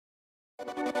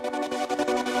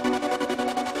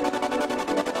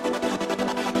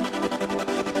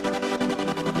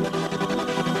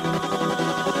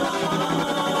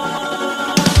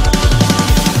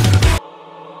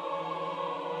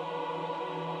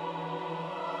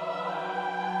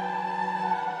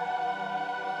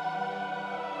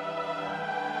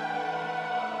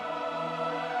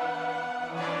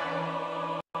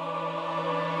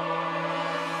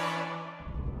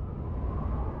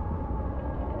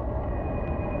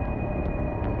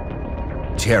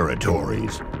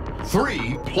Territories.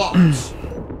 3 plots.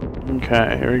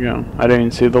 Okay, here we go. I didn't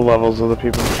even see the levels of the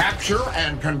people. Capture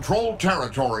and control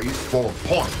territories for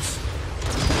points.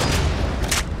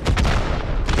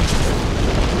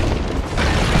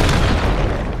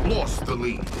 Lost the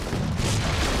lead.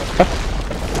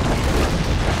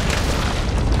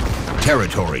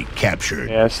 Territory captured.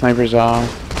 Yeah, sniper's off.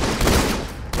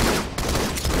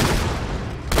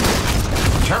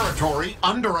 Territory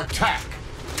under attack.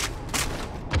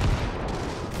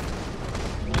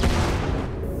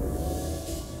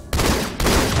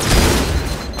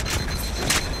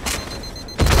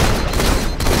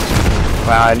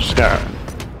 Wow, I just got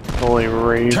fully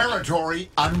raped. Territory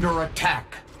under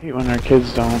attack. I hate when our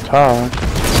kids don't talk.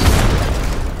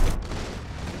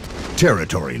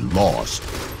 Territory lost.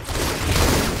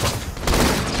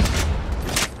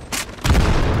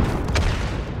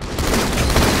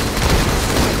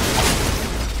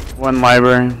 One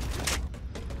library.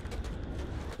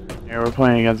 Yeah, we're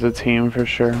playing against a team for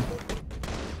sure.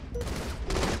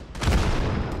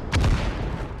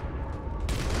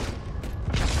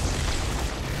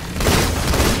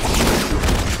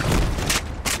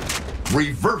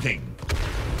 Reverting.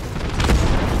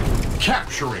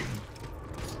 Capturing.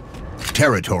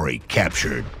 Territory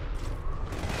captured.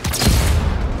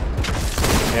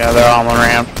 Yeah, they're on the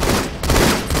ramp.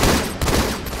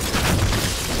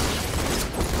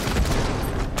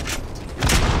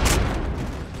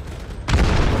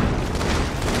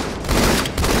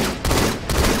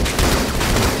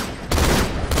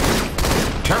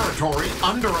 Territory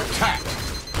under attack.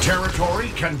 Territory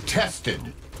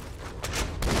contested.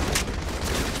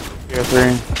 Tier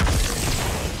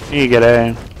 3. You get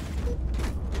A.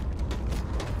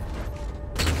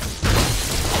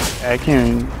 I can't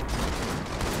even.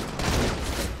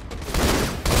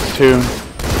 2.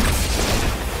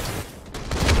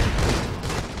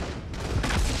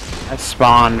 I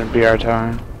spawned BR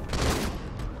tower.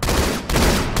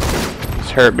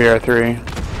 Just hurt BR3.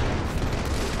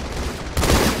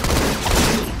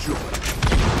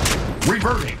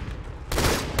 Reverting.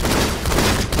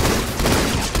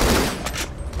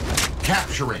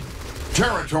 Capturing.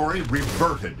 Territory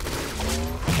reverted.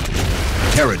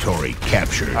 Territory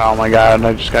captured. Oh my god,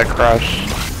 I just got crushed.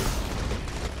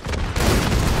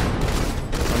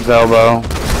 One's elbow.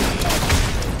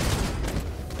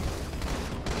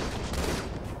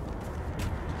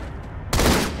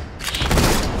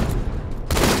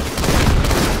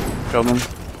 Killed him.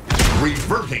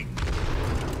 Reverting.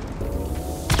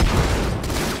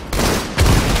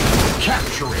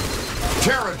 Capturing.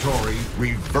 Territory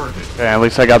reverted. Okay, at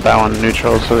least I got that one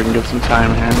neutral so we can get some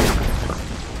time here.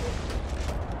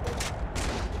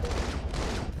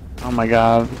 Oh my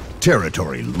god.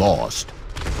 Territory lost.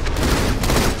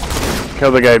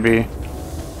 Kill the guy B.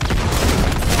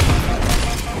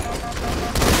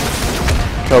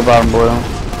 Kill bottom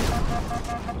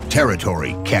blue.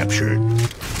 Territory captured.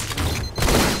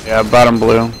 Yeah, bottom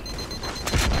blue.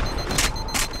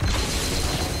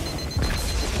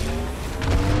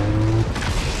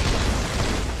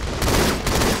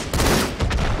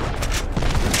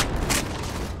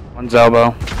 One's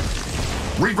elbow.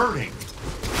 Reverting.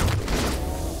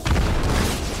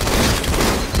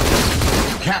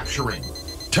 Capturing.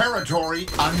 Territory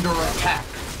under attack.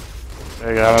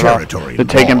 They got it Territory They're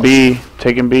taking lost. B.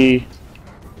 Taking B.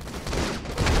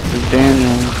 There's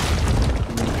Daniel.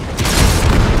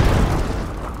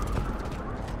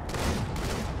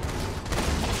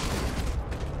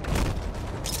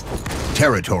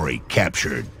 Territory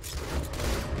captured.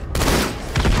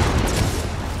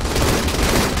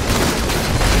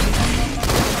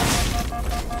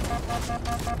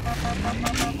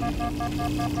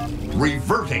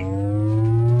 Reverting.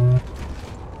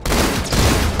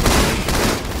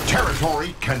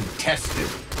 Territory contested.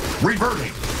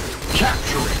 Reverting.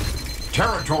 Capturing.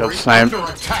 Territory under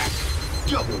attack.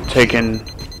 Taking.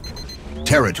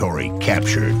 Territory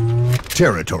captured.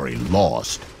 Territory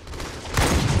lost.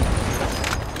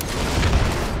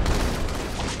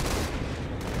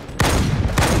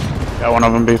 Got one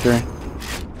of them B3.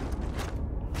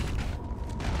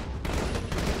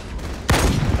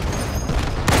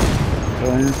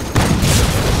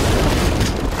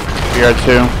 BR2.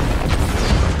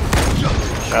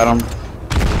 Got him.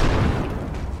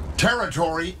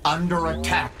 Territory under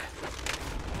attack.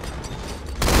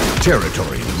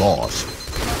 Territory lost.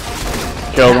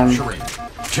 Killed him. Capturing.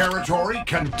 Territory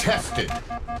contested.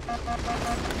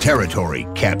 Territory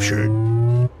captured.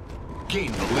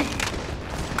 Gain the lead.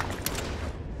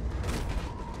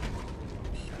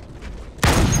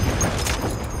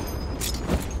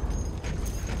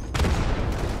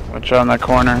 Watch out in that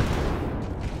corner.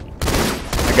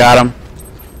 I got him.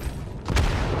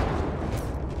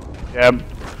 Yep.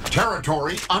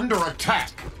 Territory under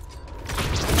attack.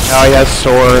 Oh, he has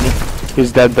sword.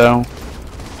 He's dead though.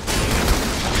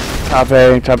 Top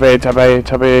A, top A, top A,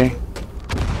 top A.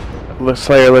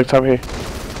 Slayer, look, top A.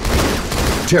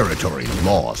 Territory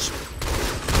lost.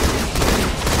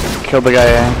 Killed the guy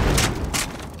A.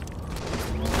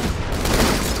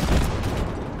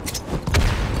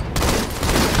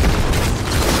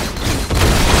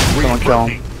 Someone kill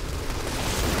him.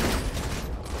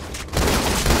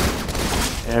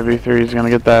 Yeah, B3 is gonna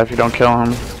get that if you don't kill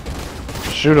him.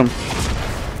 Shoot him.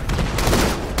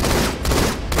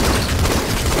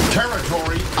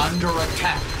 Territory under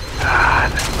attack.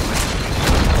 God.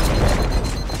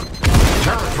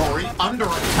 Territory under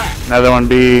attack. Another one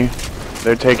B.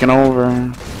 They're taking over.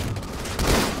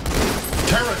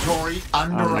 Territory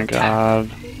under Oh my attack.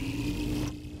 god.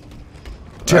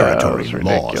 Territory that was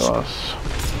lost. ridiculous.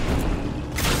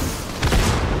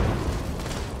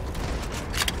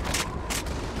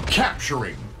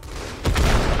 Capturing.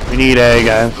 We need A,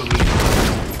 guys.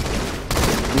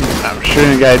 I'm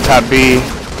shooting a guy at top B.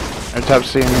 Or top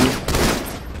C, I mean.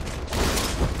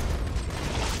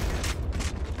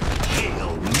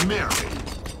 Hail Mary.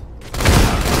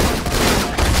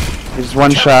 He's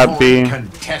one shot B.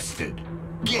 Contested.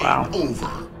 Game Wow.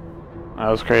 over. That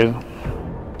was crazy.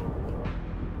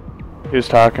 Who's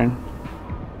talking?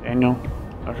 Daniel?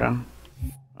 Okay.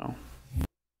 Oh.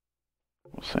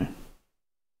 We'll see.